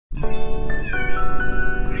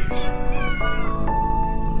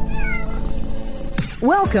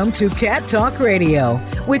Welcome to Cat Talk Radio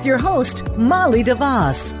with your host, Molly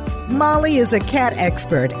DeVos. Molly is a cat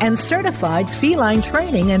expert and certified feline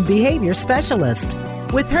training and behavior specialist.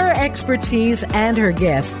 With her expertise and her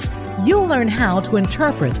guests, you'll learn how to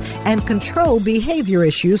interpret and control behavior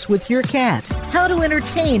issues with your cat, how to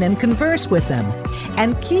entertain and converse with them,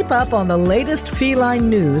 and keep up on the latest feline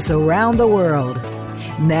news around the world.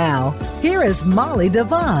 Now, here is Molly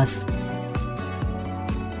DeVos.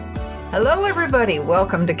 Hello, everybody.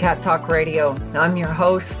 Welcome to Cat Talk Radio. I'm your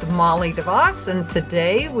host, Molly DeVos, and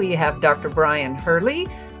today we have Dr. Brian Hurley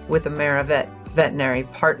with AmeriVet Veterinary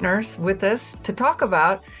Partners with us to talk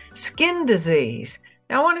about skin disease.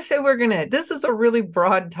 Now, I want to say this is a really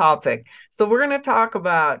broad topic. So we're going to talk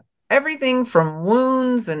about everything from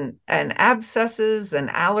wounds and abscesses and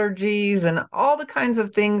allergies and all the kinds of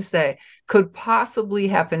things that could possibly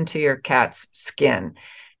happen to your cat's skin.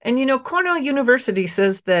 And, Cornell University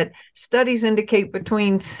says that studies indicate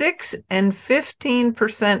between 6 and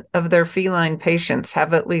 15% of their feline patients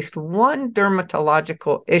have at least one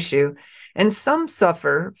dermatological issue, and some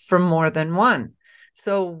suffer from more than one.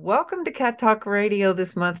 So welcome to Cat Talk Radio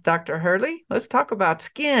this month, Dr. Hurley. Let's talk about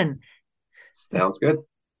skin. Sounds good.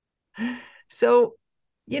 So,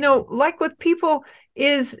 like with people,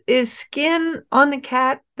 is skin on the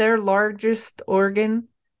cat their largest organ?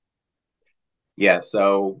 Yeah,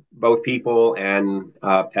 so both people and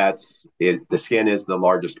pets, the skin is the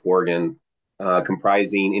largest organ,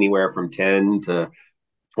 comprising anywhere from 10 to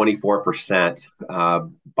 24%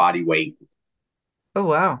 body weight. Oh,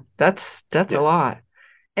 wow. That's a lot.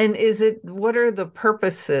 And what are the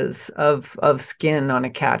purposes of skin on a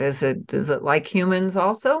cat? Is it like humans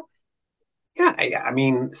also? Yeah, I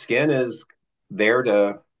mean, skin is there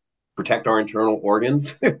to protect our internal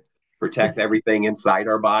organs, protect everything inside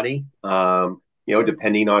our body.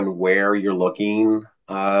 Depending on where you're looking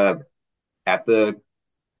at the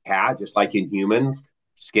cat, just like in humans,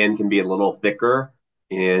 skin can be a little thicker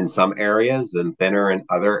in some areas and thinner in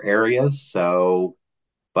other areas. So,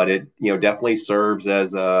 but it definitely serves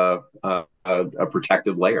as a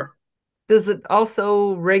protective layer. Does it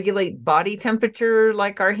also regulate body temperature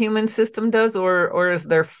like our human system does, or is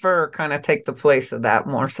their fur kind of take the place of that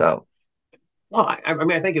more so? Well,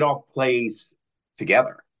 I think it all plays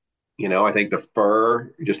together. I think the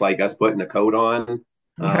fur, just like us putting a coat on,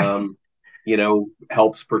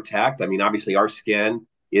 helps protect. I mean, obviously our skin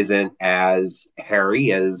isn't as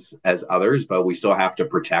hairy as others, but we still have to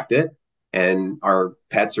protect it. And our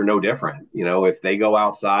pets are no different. If they go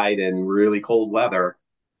outside in really cold weather,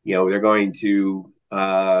 they're going to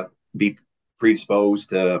be predisposed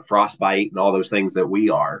to frostbite and all those things that we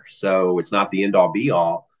are. So it's not the end all be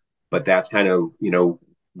all, but that's kind of,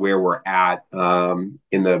 where we're at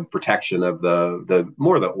in the protection of the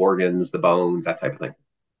more of the organs, the bones, that type of thing.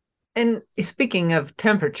 And speaking of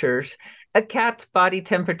temperatures, a cat's body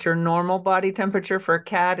temperature, normal body temperature for a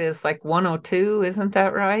cat is like 102, isn't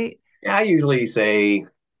that right? Yeah, I usually say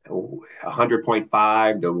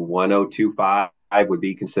 100.5 to 102.5 would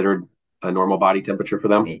be considered a normal body temperature for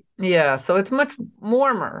them. Yeah, so it's much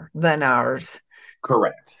warmer than ours.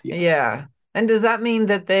 Correct. Yes. Yeah. And does that mean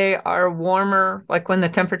that they are warmer, like when the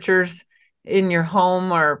temperatures in your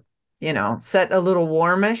home are, set a little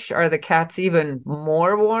warmish? Are the cats even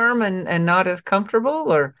more warm and not as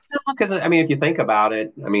comfortable? Or because if you think about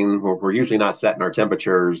it, we're usually not setting our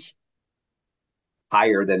temperatures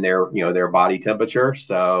higher than their body temperature.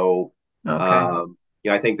 So, okay.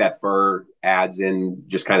 I think that fur adds in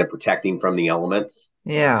just kind of protecting from the elements.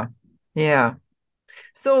 Yeah. Yeah.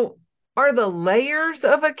 So, are the layers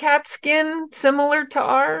of a cat's skin similar to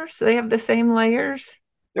ours? They have the same layers?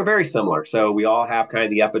 They're very similar. So we all have kind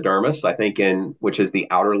of the epidermis, I think, which is the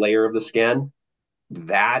outer layer of the skin.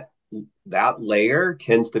 That layer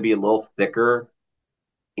tends to be a little thicker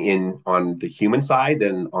on the human side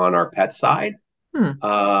than on our pet side.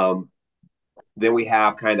 Then we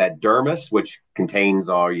have kind of that dermis, which contains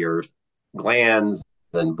all your glands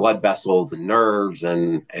and blood vessels and nerves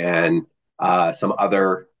and some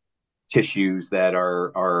other tissues that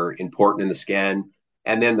are important in the skin.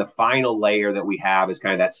 And then the final layer that we have is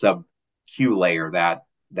kind of that sub-Q layer,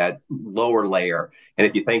 that lower layer. And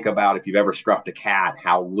if you think about, if you've ever stroked a cat,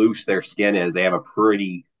 how loose their skin is, they have a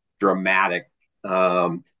pretty dramatic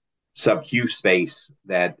sub-Q space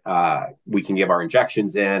that we can give our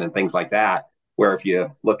injections in and things like that. Where if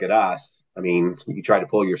you look at us, you try to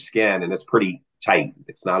pull your skin and it's pretty tight.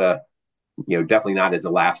 It's not definitely not as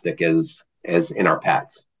elastic as in our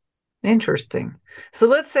pets. Interesting. So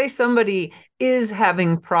let's say somebody is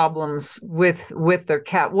having problems with their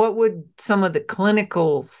cat, what would some of the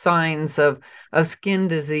clinical signs of a skin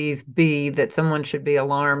disease be that someone should be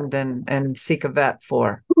alarmed and seek a vet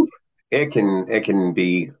for? It can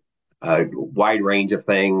be a wide range of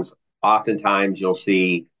things. Oftentimes, you'll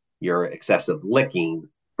see your excessive licking,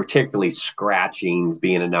 particularly scratchings,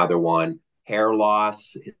 being another one. Hair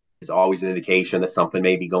loss is always an indication that something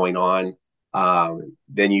may be going on.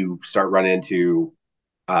 Then you start running into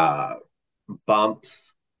uh,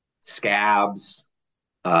 bumps, scabs,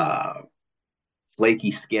 uh,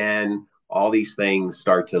 flaky skin. All these things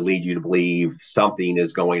start to lead you to believe something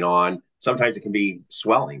is going on. Sometimes it can be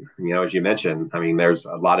swelling, as you mentioned. I mean, there's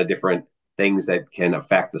a lot of different things that can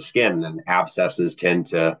affect the skin, and abscesses tend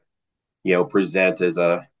to, present as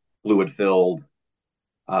a fluid filled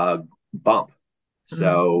bump.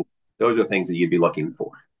 So those are the things that you'd be looking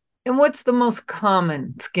for. And what's the most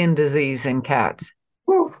common skin disease in cats?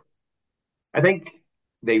 Whew. I think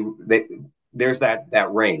they there's that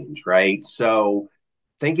range, right? So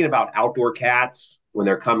thinking about outdoor cats when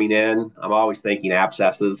they're coming in, I'm always thinking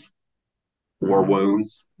abscesses or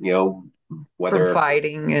wounds, From whether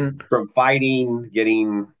fighting and from fighting,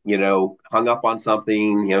 getting, hung up on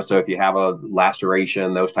something, so if you have a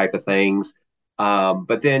laceration, those type of things.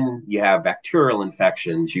 But then you have bacterial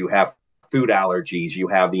infections, you have food allergies, you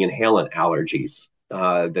have the inhalant allergies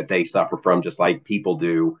that they suffer from just like people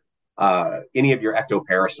do. Any of your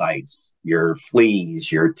ectoparasites, your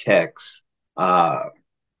fleas, your ticks,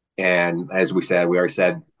 and as we already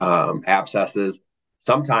said, abscesses.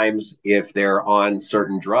 Sometimes if they're on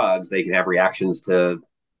certain drugs, they can have reactions to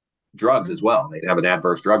drugs as well. They can have an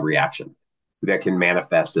adverse drug reaction that can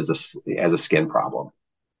manifest as a skin problem.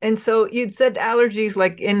 And so you'd said allergies,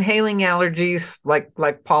 like inhaling allergies,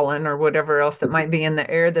 like pollen or whatever else that might be in the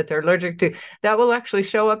air that they're allergic to, that will actually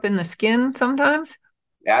show up in the skin sometimes?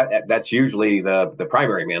 That's usually the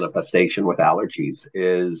primary manifestation with allergies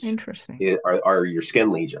Interesting. are your skin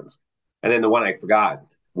lesions. And then the one I forgot,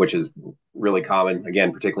 which is really common,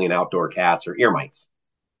 again, particularly in outdoor cats, are ear mites.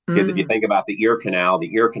 Because if you think about the ear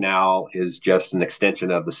canal is just an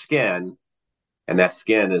extension of the skin, and that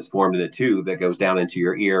skin is formed in a tube that goes down into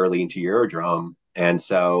your ear, leading to your eardrum. And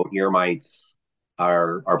so ear mites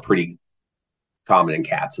are pretty common in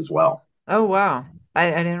cats as well. Oh, wow. I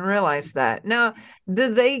didn't realize that. Now,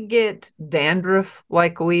 do they get dandruff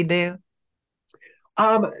like we do?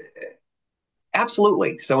 Um,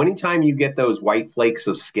 Absolutely. So anytime you get those white flakes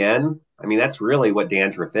of skin, I mean, that's really what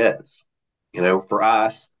dandruff is. For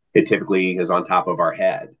us, it typically is on top of our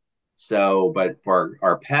head. So, but for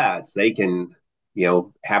our pets, they can,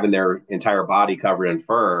 having their entire body covered in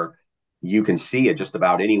fur, you can see it just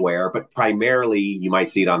about anywhere. But primarily, you might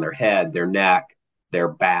see it on their head, their neck, their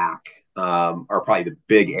back, are probably the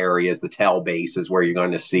big areas. The tail base is where you're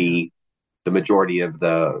going to see the majority of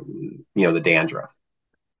the dandruff.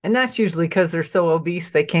 And that's usually because they're so obese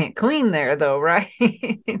they can't clean there, though, right?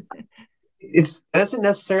 It doesn't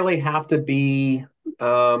necessarily have to be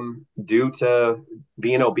due to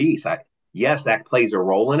being obese. Yes, that plays a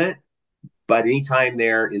role in it, but anytime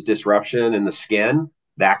there is disruption in the skin,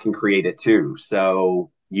 that can create it too. So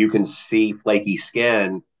you can see flaky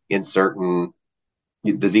skin in certain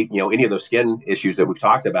disease. Any of those skin issues that we've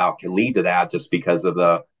talked about can lead to that just because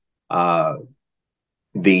of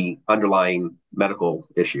the underlying medical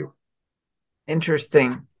issue.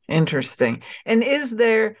 Interesting. And is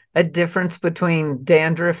there a difference between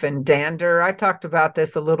dandruff and dander? I talked about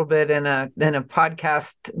this a little bit in a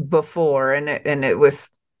podcast before, and it was.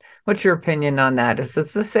 What's your opinion on that? Is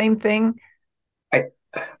this the same thing?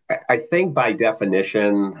 I think by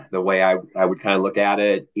definition, the way I would kind of look at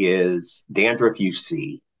it is dandruff you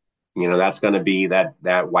see. That's going to be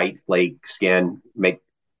that white flake skin.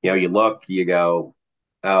 You look, you go,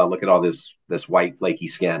 oh, look at all this white flaky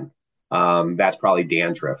skin. That's probably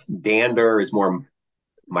dandruff. Dander is more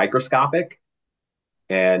microscopic,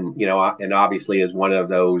 and and obviously is one of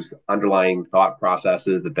those underlying thought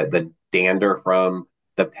processes that the dander from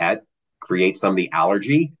the pet creates some of the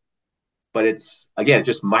allergy, but it's again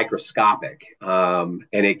just microscopic, and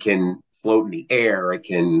it can float in the air. It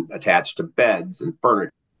can attach to beds and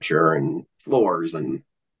furniture and floors, and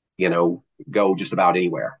go just about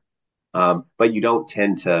anywhere. But you don't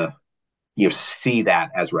tend to see that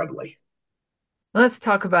as readily. Let's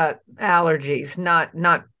talk about allergies, not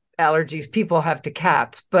allergies people have to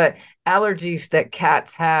cats, but allergies that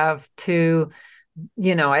cats have to,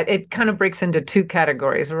 it kind of breaks into two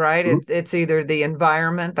categories, right? It's either the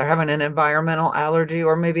environment, they're having an environmental allergy,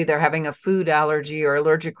 or maybe they're having a food allergy or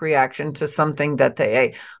allergic reaction to something that they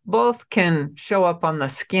ate. Both can show up on the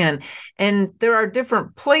skin. And there are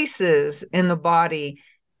different places in the body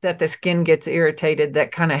that the skin gets irritated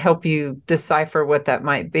that kind of help you decipher what that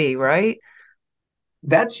might be, right?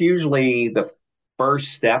 That's usually the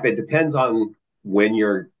first step. It depends on when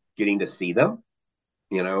you're getting to see them,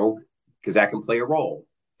 you know, because that can play a role.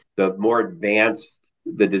 The more advanced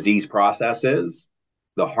the disease process is,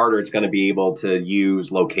 the harder it's going to be able to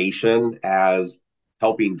use location as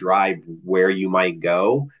helping drive where you might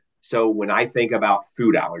go. So when I think about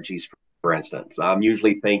food allergies, for instance, I'm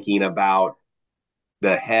usually thinking about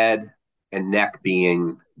the head and neck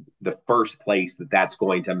being the first place that that's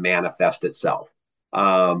going to manifest itself.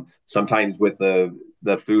 Sometimes with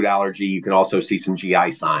the food allergy, you can also see some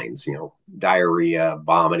GI signs, you know, diarrhea,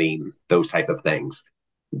 vomiting, those type of things.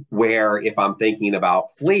 Where if I'm thinking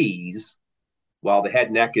about fleas, while the head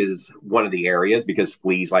and neck is one of the areas because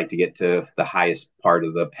fleas like to get to the highest part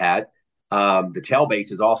of the pet, the tail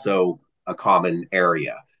base is also a common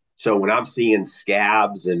area. So when I'm seeing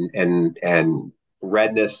scabs and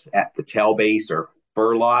redness at the tail base or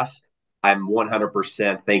fur loss, I'm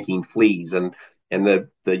 100% thinking fleas. And the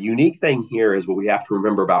unique thing here is what we have to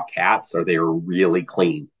remember about cats are they're really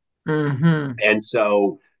clean. Mm-hmm. And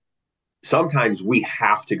so sometimes we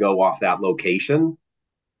have to go off that location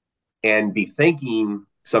and be thinking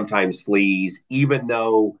sometimes fleas, even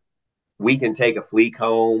though we can take a flea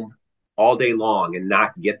comb all day long and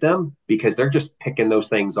not get them because they're just picking those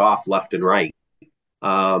things off left and right.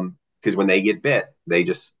 Because when they get bit, they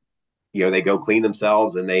just, you know, they go clean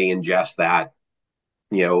themselves and they ingest that,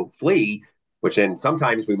 you know, flea, which then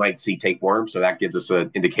sometimes we might see tapeworm. So that gives us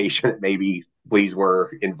an indication that maybe fleas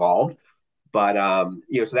were involved. But,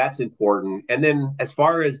 you know, so that's important. And then as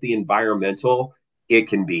far as the environmental, it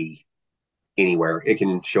can be anywhere. It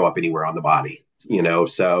can show up anywhere on the body, you know,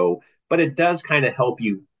 so, but it does kind of help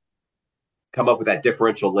you come up with that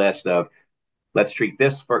differential list of let's treat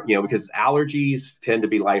this for, you know, because allergies tend to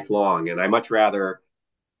be lifelong. And I much rather,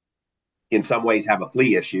 in some ways, have a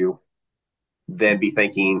flea issue than be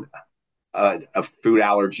thinking a food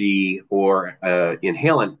allergy or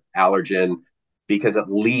inhalant allergen, because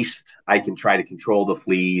at least I can try to control the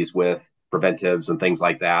fleas with preventives and things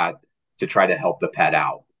like that to try to help the pet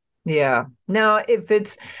out. Yeah. Now,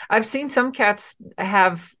 I've seen some cats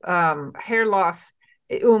have hair loss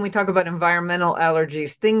when we talk about environmental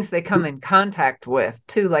allergies, things they come in contact with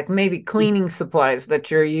too, like maybe cleaning supplies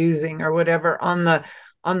that you're using or whatever on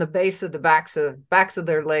the base of the backs of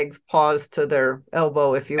their legs, paws to their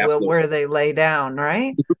elbow, if you will, Absolutely. where they lay down,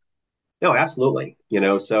 right? No, absolutely. You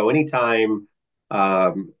know, so anytime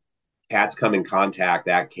um, cats come in contact,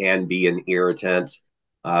 that can be an irritant.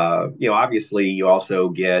 You know, obviously, you also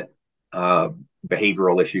get uh,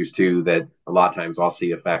 behavioral issues too that a lot of times I'll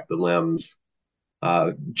see affect the limbs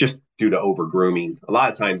just due to over grooming. A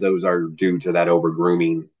lot of times those are due to that over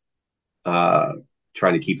grooming, uh,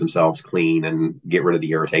 trying to keep themselves clean and get rid of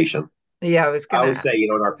the irritation. Yeah, I was I always gonna. say, you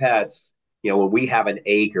know, in our pets, you know, when we have an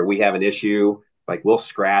ache or we have an issue, like we'll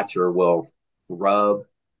scratch or we'll rub,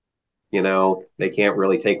 you know, they can't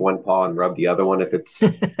really take one paw and rub the other one if it's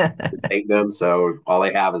eating them. So all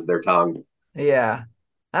they have is their tongue. Yeah.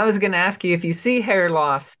 I was gonna ask you if you see hair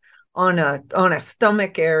loss on a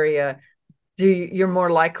stomach area, you're more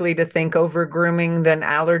likely to think over grooming than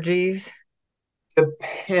allergies?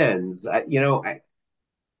 Depends. You know,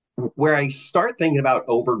 where I start thinking about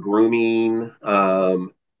over grooming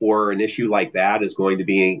or an issue like that is going to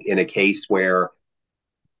be in a case where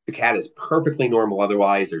the cat is perfectly normal.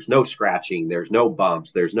 Otherwise, there's no scratching, there's no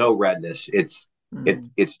bumps, there's no redness. Mm.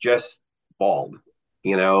 It's just bald,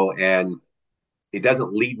 you know, and it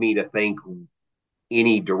doesn't lead me to think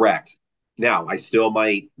any direct. Now, I still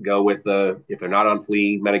might go with the if they're not on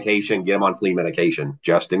flea medication, get them on flea medication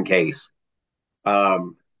just in case.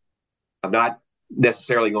 Um, I'm not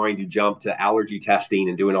necessarily going to jump to allergy testing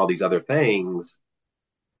and doing all these other things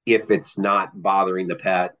if it's not bothering the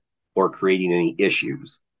pet or creating any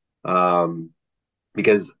issues. Um,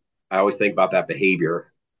 because I always think about that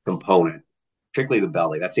behavior component, particularly the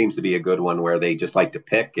belly. That seems to be a good one where they just like to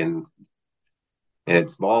pick and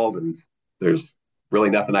it's bald and there's really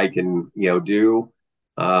nothing I can, you know, do.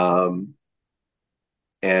 Um,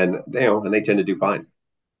 and you know, and they tend to do fine.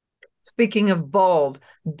 Speaking of bald,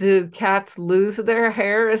 do cats lose their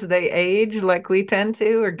hair as they age like we tend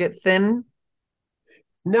to or get thin?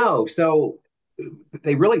 No, so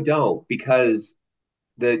they really don't because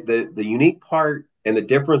the unique part and the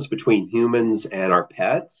difference between humans and our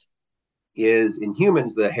pets is in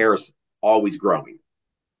humans the hair is always growing.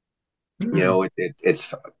 You Mm. know,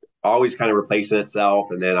 it's always kind of replacing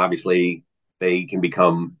itself, and then obviously they can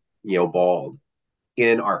become, you know, bald.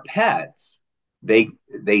 In our pets, they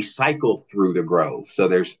cycle through the growth. So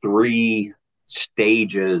there's three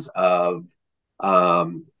stages of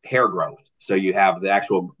hair growth. So you have the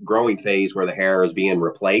actual growing phase where the hair is being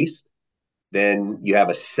replaced. Then you have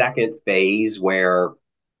a second phase where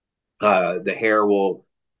the hair will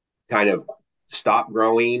kind of stop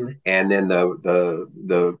growing, and then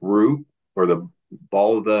the root or the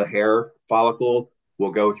ball of the hair follicle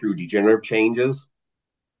will go through degenerative changes.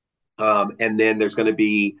 And then there's going to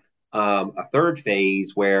be a third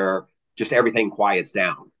phase where just everything quiets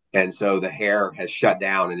down. And so the hair has shut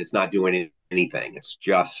down and it's not doing anything. It's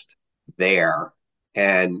just there.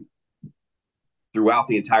 And throughout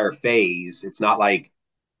the entire phase, it's not like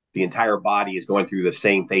the entire body is going through the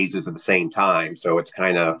same phases at the same time. So it's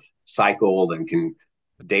kind of cycled and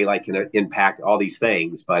daylight can impact all these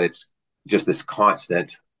things, but it's just this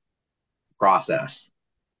constant process.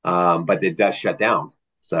 But it does shut down.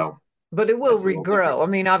 So, but it will regrow. I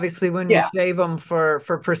mean, obviously, when you shave them for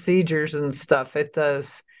procedures and stuff, it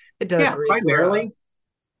does regrow. Primarily.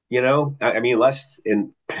 I mean, less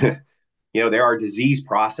in, there are disease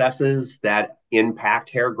processes that impact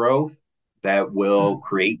hair growth that will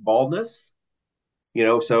create baldness.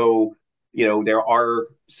 So, there are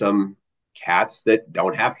some cats that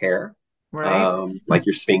don't have hair, right? Like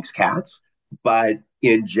your Sphinx cats, but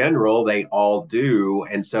in general, they all do.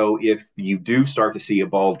 And so if you do start to see a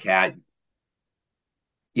bald cat,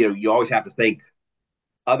 you always have to think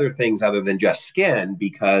other things other than just skin,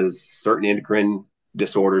 because certain endocrine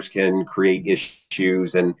disorders can create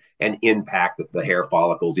issues and impact the hair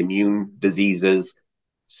follicles, immune diseases.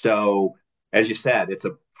 So, as you said, it's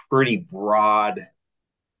a pretty broad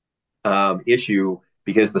issue,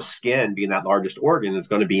 because the skin, being that largest organ, is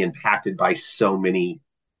going to be impacted by so many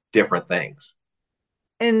different things.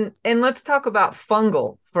 And let's talk about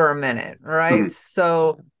fungal for a minute, right? Mm-hmm.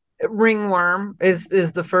 So ringworm is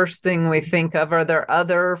the first thing we think of. Are there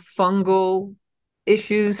other fungal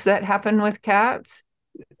issues that happen with cats?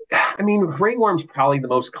 I mean, ringworm's probably the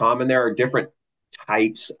most common. There are different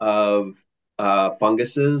types of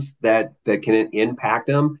funguses that can impact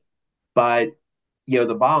them, but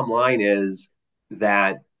the bottom line is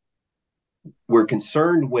that we're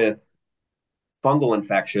concerned with fungal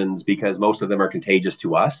infections because most of them are contagious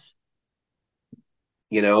to us.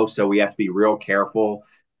 So we have to be real careful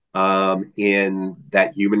in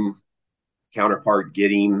that human counterpart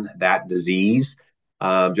getting that disease,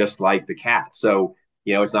 just like the cat. So,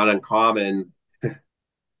 it's not uncommon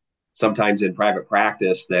sometimes in private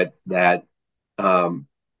practice that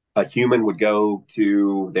a human would go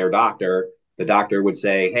to their doctor. The doctor would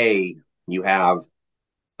say, "Hey, you have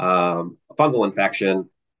a fungal infection.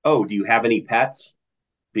 Oh, do you have any pets?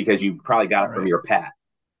 Because you probably got it from your pet."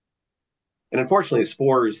 And unfortunately, the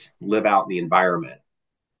spores live out in the environment.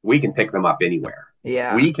 We can pick them up anywhere.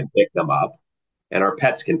 Yeah. We can pick them up, and our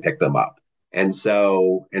pets can pick them up. And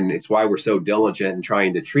so, and it's why we're so diligent in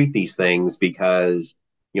trying to treat these things, because,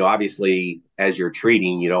 obviously, as you're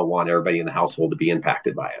treating, you don't want everybody in the household to be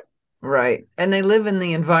impacted by it. Right. And they live in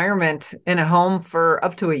the environment in a home for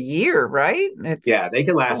up to a year, right? They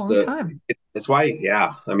can last a long time. It's why,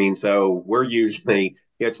 I mean, so we're usually,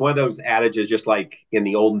 it's one of those adages, just like in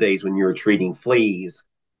the olden days when you were treating fleas,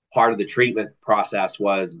 part of the treatment process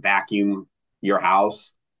was vacuum your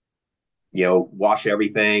house, wash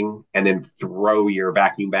everything, and then throw your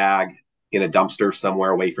vacuum bag in a dumpster somewhere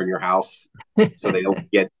away from your house so they don't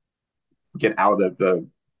get out of the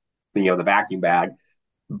vacuum bag.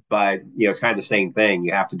 But, it's kind of the same thing.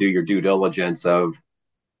 You have to do your due diligence of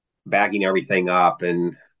bagging everything up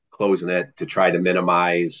and closing it to try to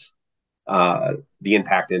minimize the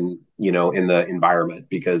impact in the environment,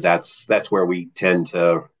 because that's where we tend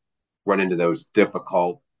to run into those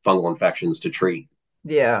difficult fungal infections to treat.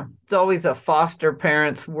 Yeah, it's always a foster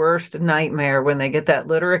parent's worst nightmare when they get that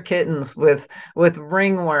litter of kittens with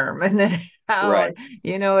ringworm, and then how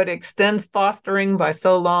it extends fostering by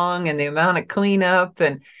so long, and the amount of cleanup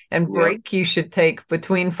and break you should take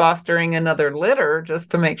between fostering another litter just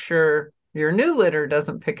to make sure your new litter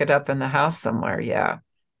doesn't pick it up in the house somewhere. Yeah.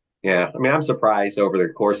 I mean, I'm surprised over the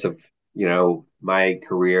course of my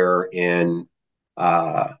career in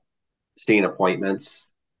seeing appointments.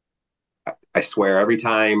 I swear, every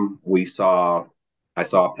time I saw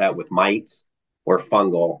a pet with mites or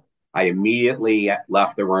fungal, I immediately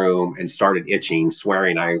left the room and started itching,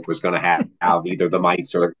 swearing I was going to have either the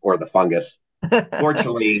mites or the fungus.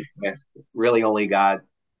 Fortunately, I really only got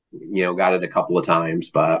it a couple of times,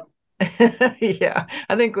 but yeah,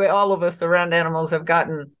 I think all of us around animals have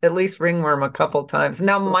gotten at least ringworm a couple times.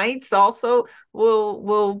 Now, mites also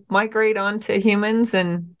will migrate onto humans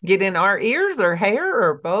and get in our ears or hair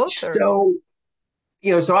or both. So,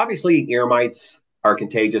 so obviously ear mites are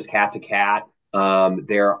contagious cat to cat.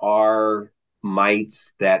 There are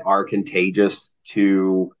mites that are contagious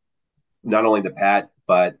to not only the pet,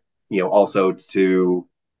 but, also to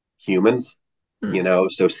humans. Hmm.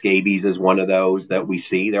 So scabies is one of those that we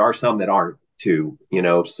see. There are some that aren't too,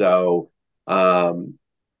 so, I,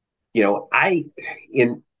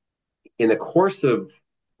 in, in the course of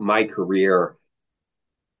my career,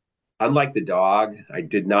 unlike the dog, I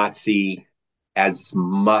did not see as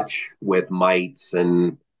much with mites.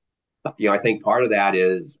 And, I think part of that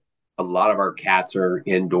is a lot of our cats are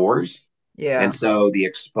indoors. And Yeah. so the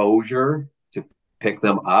exposure to pick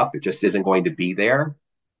them up, it just isn't going to be there.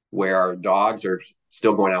 Where our dogs are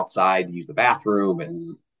still going outside to use the bathroom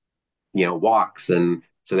and, walks. And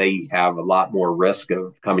so they have a lot more risk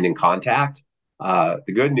of coming in contact.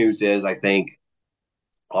 The good news is, I think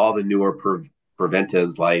all the newer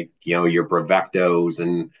preventives like, your Brevectos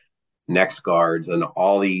and Next Guards and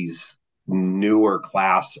all these newer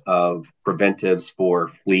class of preventives for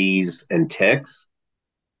fleas and ticks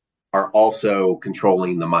are also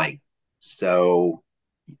controlling the mite. So,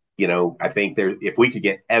 I think there, if we could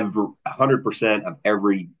get 100% of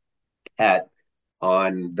every pet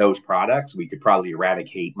on those products, we could probably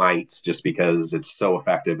eradicate mites just because it's so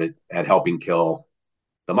effective at helping kill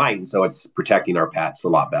the mite. And so it's protecting our pets a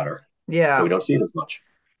lot better. So we Yeah. don't see it as much.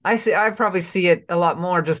 I probably see it a lot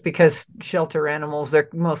more just because shelter animals, they're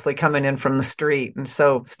mostly coming in from the street. And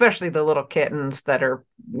so, especially the little kittens that are,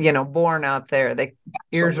 born out there, ears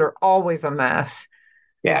Absolutely. are always a mess.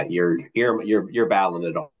 Yeah, you're battling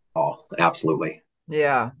it all. Absolutely.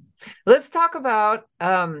 Yeah. Let's talk about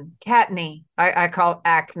catney. I call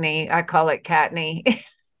acne. I call it catney.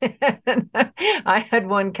 I had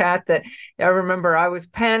one cat that I remember I was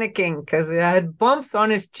panicking because he had bumps on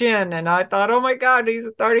his chin, and I thought, oh my God, he's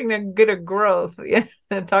starting to get a growth.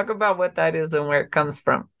 Talk about what that is and where it comes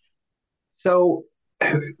from. So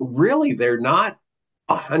really, they're not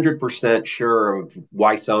 100% sure of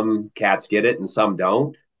why some cats get it and some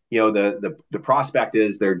don't. The prospect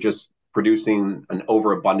is they're just producing an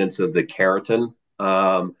overabundance of the keratin,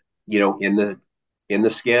 in the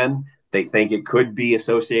skin. They think it could be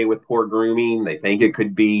associated with poor grooming. They think it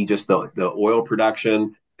could be just the oil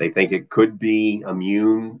production. They think it could be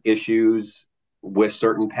immune issues with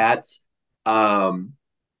certain pets. Um,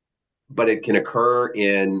 but it can occur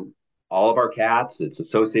in all of our cats. It's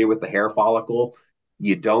associated with the hair follicle.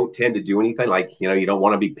 You don't tend to do anything like, you don't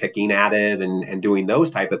want to be picking at it and doing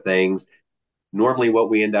those type of things. Normally, what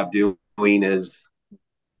we end up doing is,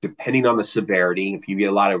 depending on the severity, if you get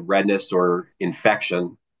a lot of redness or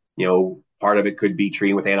infection, part of it could be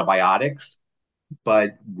treating with antibiotics.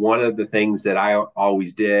 But one of the things that I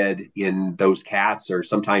always did in those cats are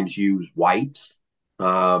sometimes use wipes,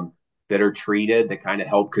 that are treated that kind of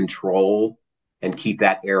help control and keep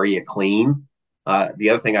that area clean. The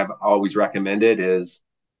other thing I've always recommended is,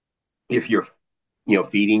 if you're,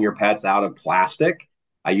 feeding your pets out of plastic,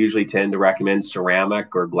 I usually tend to recommend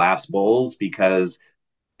ceramic or glass bowls because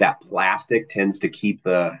that plastic tends to keep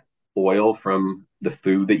the oil from the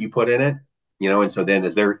food that you put in it. And so then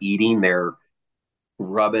as they're eating, they're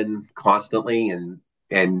rubbing constantly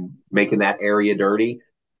and making that area dirty.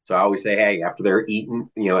 So I always say, hey, after they're eating,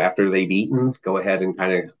 after they've eaten, go ahead and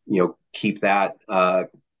kind of, keep that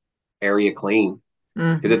area clean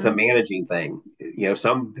because it's a Hmm. managing thing.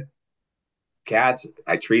 Some cats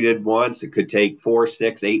I treated once, it could take 4,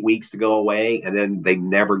 6, 8 weeks to go away, and then they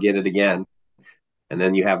never get it again. And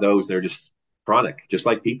then you have those that are just chronic, just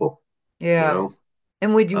like people, you Yeah. know.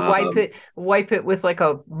 And would you Um, wipe it with like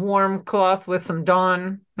a warm cloth with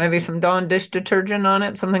maybe some Dawn dish detergent on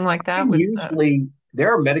it, something like I that? usually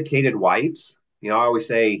there are medicated wipes. I always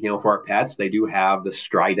say, for our pets, they do have the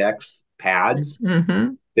Stridex pads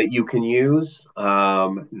Mm-hmm. that you can use,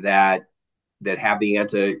 that have the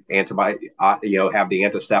have the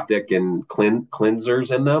antiseptic and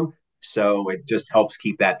cleansers in them. So it just helps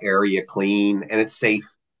keep that area clean and it's safe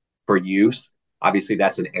for use. Obviously,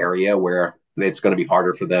 that's an area where it's going to be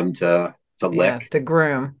harder for them to Yeah, lick. to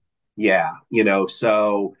groom. Yeah,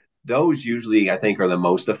 so those usually I think are the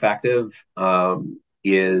most effective.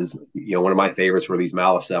 Is one of my favorites were these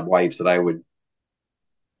Malaseb wipes that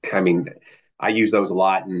I mean, I use those a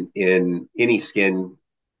lot in any skin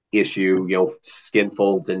issue, skin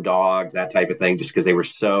folds in dogs, that type of thing, just because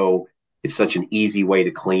it's such an easy way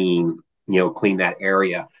to clean that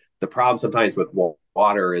area. The problem sometimes with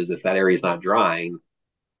water is if that area is not drying,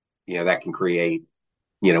 that can create,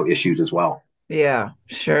 issues as well. Yeah,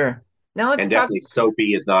 sure. Now let's And talk. definitely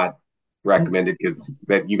soapy is not recommended because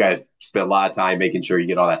that you guys spend a lot of time making sure you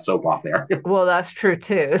get all that soap off there. Well, that's true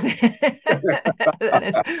too. Then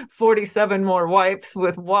it's 47 more wipes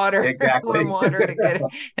with water, warm Exactly. water to get it.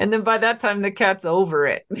 And then by that time, the cat's over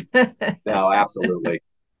it. No, absolutely.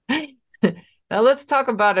 Now let's talk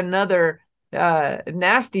about another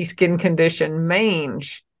nasty skin condition,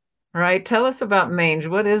 mange. Right? Tell us about mange.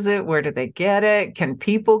 What is it? Where do they get it? Can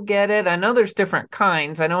people get it? I know there's different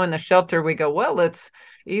kinds. I know in the shelter we go, well, it's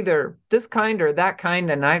either this kind or that kind,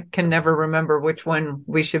 and I can never remember which one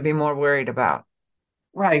we should be more worried about.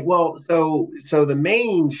 Right. Well, so the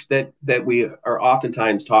mange that we are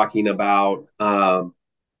oftentimes talking about,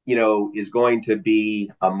 is going to be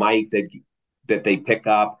a mite that they pick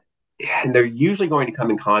up, and they're usually going to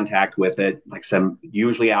come in contact with it, like some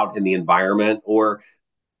usually out in the environment or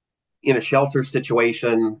in a shelter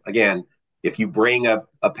situation. Again, if you bring a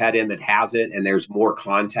pet in that has it and there's more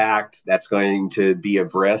contact, that's going to be a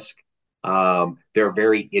risk. They're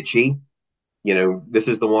very itchy. This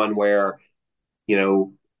is the one where,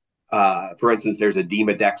 for instance, there's a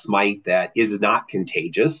Demodex mite that is not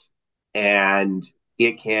contagious, and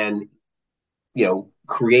it can,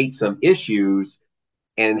 create some issues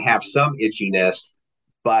and have some itchiness.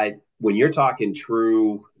 But when you're talking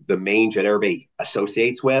true, the mange that everybody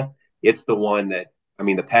associates with, it's the one that, I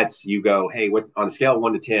mean, the pets, you go, hey, what on a scale of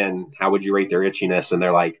 1 to 10, how would you rate their itchiness? And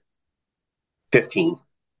they're like 15.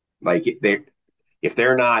 Like if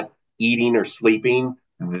they're not eating or sleeping,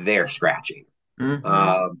 they're scratching.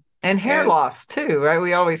 Mm-hmm. And hair loss too, right?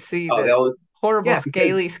 We always see the horrible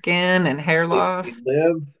scaly skin and hair loss.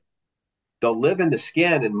 They'll live in the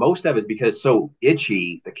skin, and most of it is because it's so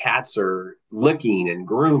itchy. The cats are licking and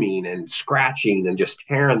grooming and scratching and just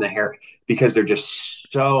tearing the hair because they're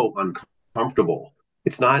just so uncomfortable.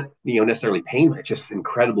 It's not necessarily painful; it's just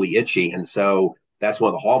incredibly itchy, and so that's one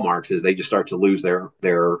of the hallmarks is they just start to lose their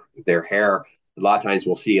hair. A lot of times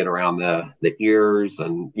we'll see it around the ears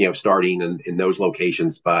and starting in those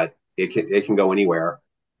locations, but it can go anywhere.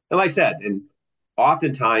 And like I said, and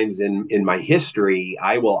oftentimes in my history,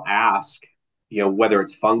 I will ask, whether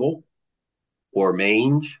it's fungal or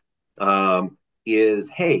mange, is,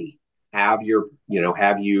 hey, have you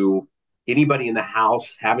anybody in the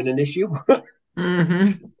house having an issue?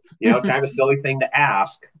 Mm-hmm. It's kind of a silly thing to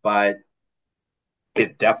ask, but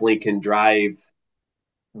it definitely can drive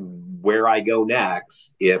where I go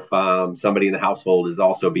next if somebody in the household is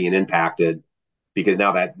also being impacted, because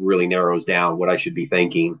now that really narrows down what I should be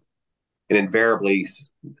thinking. And invariably,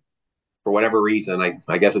 for whatever reason,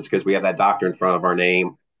 I guess it's because we have that doctor in front of our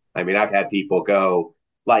name. I mean, I've had people go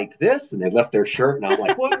like this, and they left their shirt, and I'm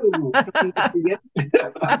like, whoa, I don't need to see it.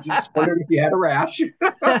 I just wondered if you had a rash.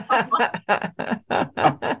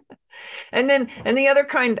 And the other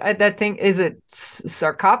kind, that thing, is it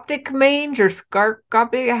sarcoptic mange or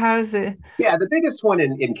scarcoptic? How is it? Yeah, the biggest one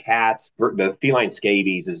in cats, the feline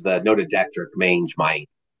scabies, is the notodectric mange mite.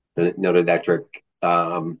 The notodectric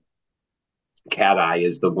cat eye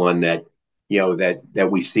is the one that that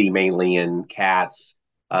we see mainly in cats.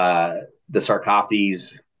 The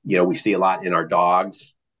sarcoptes, we see a lot in our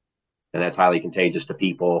dogs, and that's highly contagious to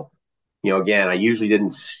people. Again, I usually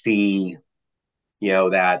didn't see,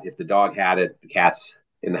 that if the dog had it, the cats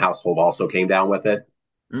in the household also came down with it.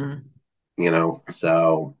 Mm.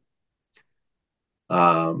 So,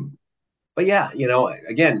 but yeah,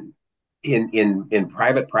 again, in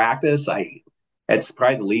private practice, it's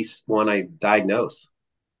probably the least one I diagnose.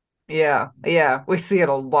 Yeah, we see it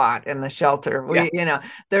a lot in the shelter. Yeah.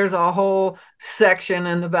 There's a whole section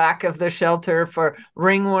in the back of the shelter for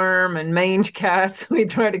ringworm and mange cats. We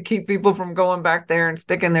try to keep people from going back there and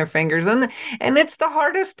sticking their fingers in, and it's the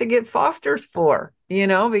hardest to get fosters for,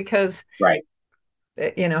 because Right.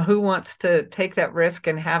 Who wants to take that risk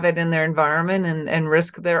and have it in their environment and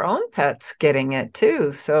risk their own pets getting it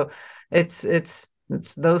too. So it's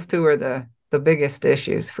those two are the biggest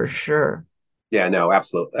issues for sure. Yeah, no,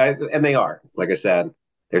 absolutely. And they are, like I said,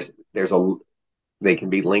 they can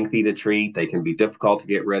be lengthy to treat. They can be difficult to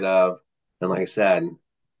get rid of. And like I said,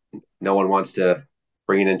 no one wants to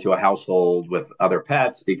bring it into a household with other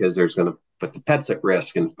pets because there's going to put the pets at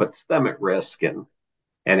risk and puts them at risk. And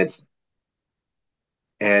it's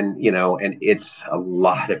a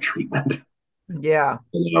lot of treatment. Yeah.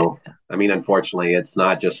 I mean, unfortunately, it's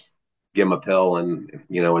not just give them a pill and,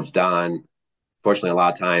 it's done. Fortunately, a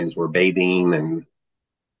lot of times we're bathing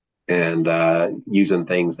and using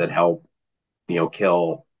things that help,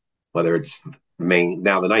 kill, whether it's mange.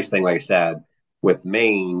 Now, the nice thing, like I said, with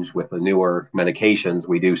mange, with the newer medications,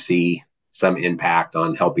 we do see some impact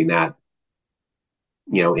on helping that,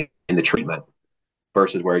 in the treatment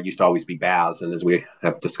versus where it used to always be baths. And as we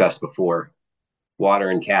have discussed before, water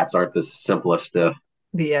and cats aren't the simplest to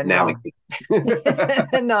Yeah, no, navigate.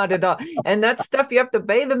 not at all. And that stuff you have to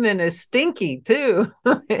bathe them in is stinky too.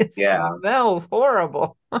 It Yeah, smells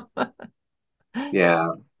horrible.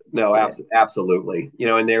 yeah. No, Yeah. absolutely.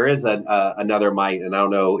 And there is another mite, and I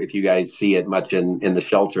don't know if you guys see it much in the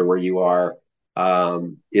shelter where you are,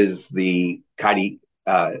 is the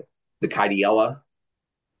Kidiella,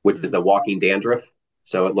 which is the walking dandruff.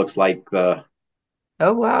 So it looks like Oh,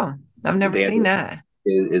 wow. I've the never seen dandruff that.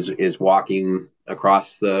 is walking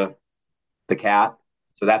across the cat.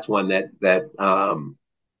 So that's one that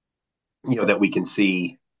we can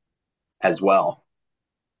see as well.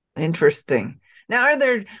 Interesting. Now,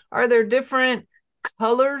 are there different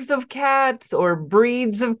colors of cats or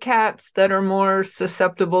breeds of cats that are more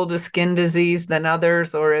susceptible to skin disease than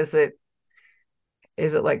others, or is it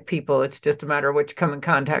like people? It's just a matter of what you come in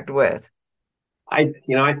contact with. I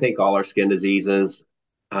think all our skin diseases,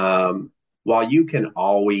 um, while you can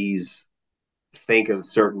always think of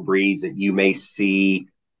certain breeds that you may see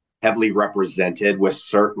heavily represented with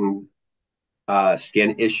certain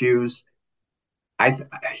skin issues, I,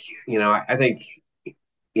 I think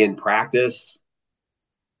in practice,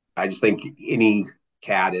 I just think any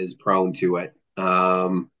cat is prone to it. I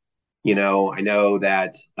know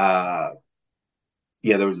that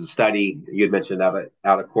there was a study you had mentioned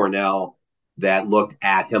out of Cornell that looked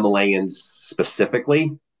at Himalayans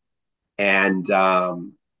specifically, and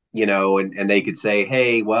and they could say,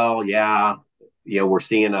 hey, well, yeah, we're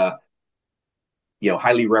seeing a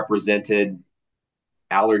highly represented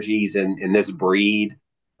allergies in this breed,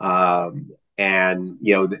 and and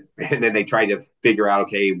then they try to figure out,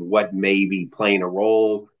 okay, what may be playing a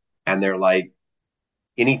role, and they're like,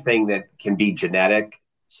 anything that can be genetic.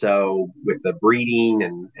 So with the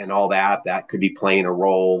breeding and all that could be playing a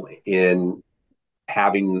role in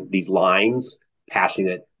having these lines, passing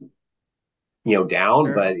it, down.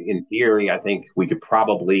 Sure. But in theory, I think we could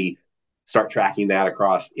probably start tracking that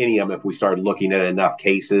across any of them if we started looking at enough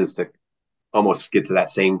cases to almost get to that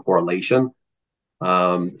same correlation.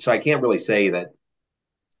 So I can't really say that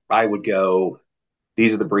I would go,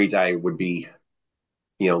 these are the breeds I would be,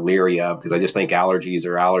 leery of, because I just think allergies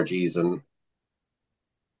are allergies, and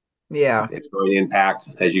Yeah, it's going to impact,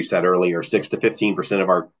 as you said earlier, 6 to 15% of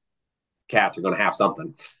our cats are going to have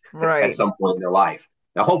something at right. some point in their life.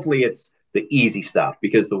 Now, hopefully, it's the easy stuff,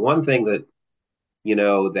 because the one thing that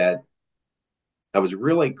I was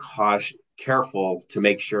really careful to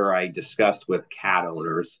make sure I discussed with cat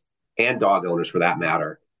owners and dog owners, for that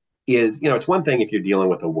matter, is it's one thing if you're dealing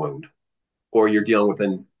with a wound or you're dealing with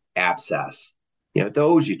an abscess.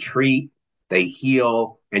 Those you treat, they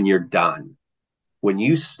heal, and you're done. When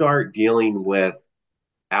you start dealing with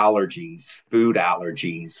allergies, food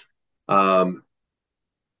allergies, um,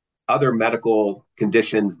 other medical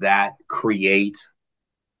conditions that create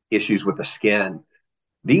issues with the skin,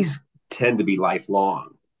 these tend to be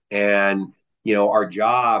lifelong. And, our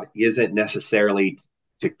job isn't necessarily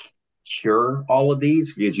to cure all of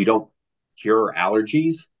these, because you don't cure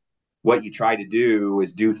allergies. What you try to do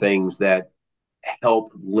is do things that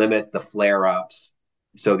help limit the flare ups,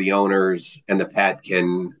 so the owners and the pet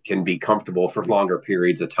can be comfortable for longer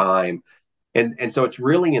periods of time. And so it's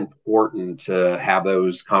really important to have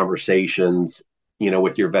those conversations,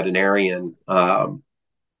 with your veterinarian.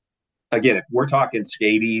 Again, if we're talking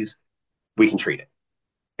scabies, we can treat it,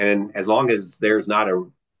 and as long as there's not a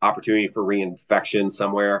opportunity for reinfection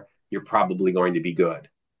somewhere, you're probably going to be good.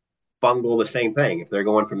 Fungal, the same thing. If they're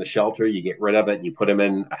going from the shelter, you get rid of it and you put them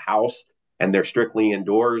in a house, and they're strictly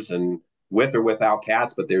indoors and with or without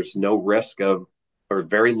cats, but there's no risk of, or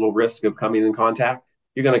very little risk of, coming in contact.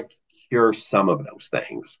 You're going to cure some of those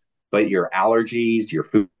things, but your allergies, your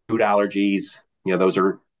food allergies, those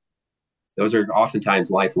are oftentimes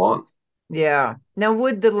lifelong. Yeah. Now,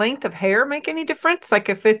 would the length of hair make any difference? Like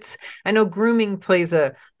if I know grooming plays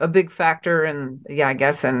a big factor in, yeah, I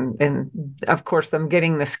guess, and of course, them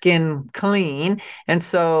getting the skin clean. And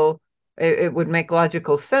so it would make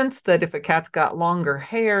logical sense that if a cat's got longer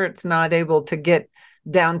hair, it's not able to get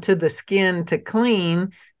down to the skin to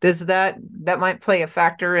clean. Does that might play a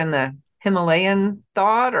factor in the Himalayan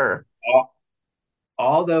thought, or?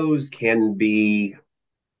 All those can be,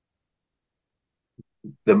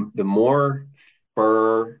 the more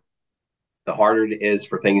fur, the harder it is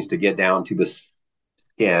for things to get down to the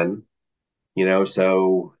skin.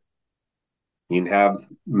 So you can have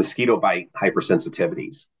mosquito bite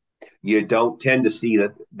hypersensitivities. You don't tend to see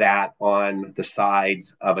that on the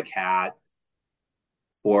sides of a cat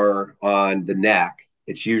or on the neck.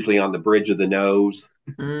 It's usually on the bridge of the nose,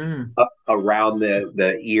 Mm, around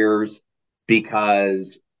the ears,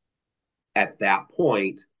 because at that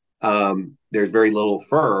point, there's very little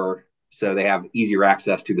fur, so they have easier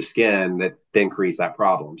access to the skin that then creates that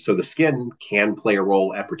problem. So the skin can play a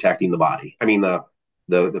role at protecting the body. I mean, the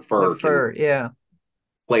The fur can fur, yeah.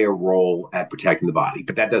 play a role at protecting the body,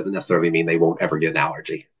 but that doesn't necessarily mean they won't ever get an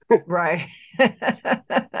allergy. Right.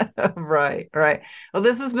 Right. Well,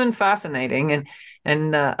 this has been fascinating.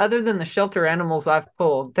 And other than the shelter animals I've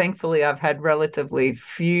pulled, thankfully, I've had relatively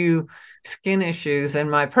few skin issues in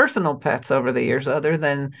my personal pets over the years, other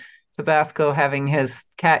than Tabasco having his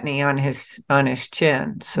cat knee on his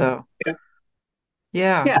chin. So, Yeah.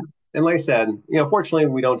 yeah. Yeah. And like I said, fortunately,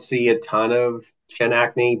 we don't see a ton of chin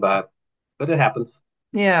acne, but it happens.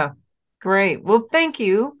 Yeah. Great. Well, thank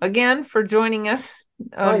you again for joining us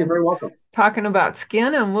Oh, you're on very welcome. talking about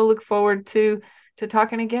skin, and we'll look forward to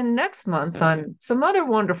talking again next month on some other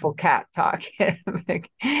wonderful cat talk. It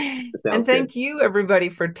And sounds good. thank you everybody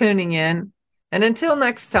for tuning in. And until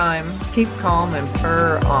next time, keep calm and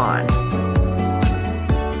purr on.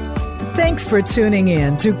 Thanks for tuning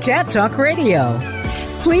in to Cat Talk Radio.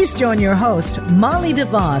 Please join your host, Molly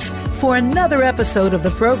DeVos, for another episode of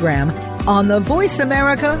the program on the Voice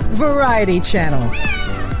America Variety Channel.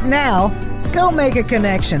 Now, go make a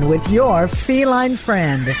connection with your feline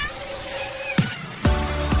friend.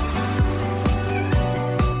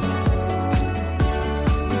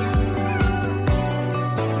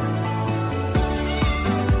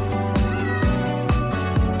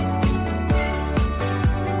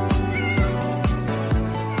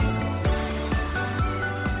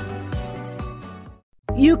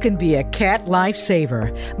 You can be a cat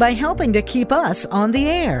lifesaver by helping to keep us on the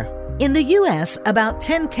air. In the U.S., about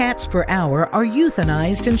 10 cats per hour are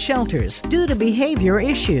euthanized in shelters due to behavior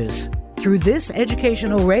issues. Through this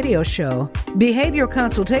educational radio show, behavior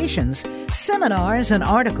consultations, seminars, and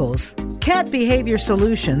articles, Cat Behavior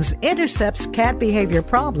Solutions intercepts cat behavior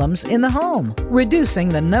problems in the home, reducing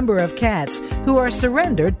the number of cats who are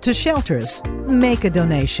surrendered to shelters. Make a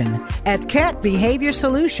donation at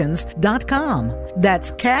catbehaviorsolutions.com.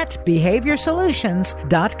 That's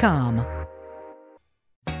catbehaviorsolutions.com.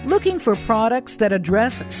 Looking for products that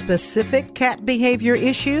address specific cat behavior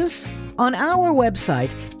issues? On our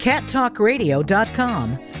website,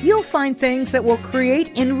 cattalkradio.com, you'll find things that will create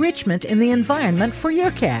enrichment in the environment for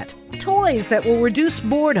your cat. Toys that will reduce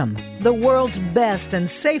boredom, the world's best and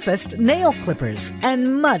safest nail clippers,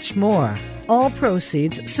 and much more. All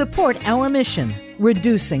proceeds support our mission,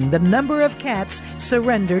 reducing the number of cats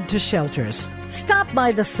surrendered to shelters. Stop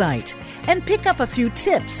by the site and pick up a few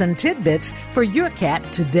tips and tidbits for your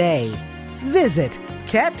cat today. Visit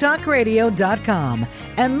cattalkradio.com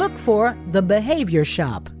and look for The Behavior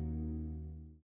Shop.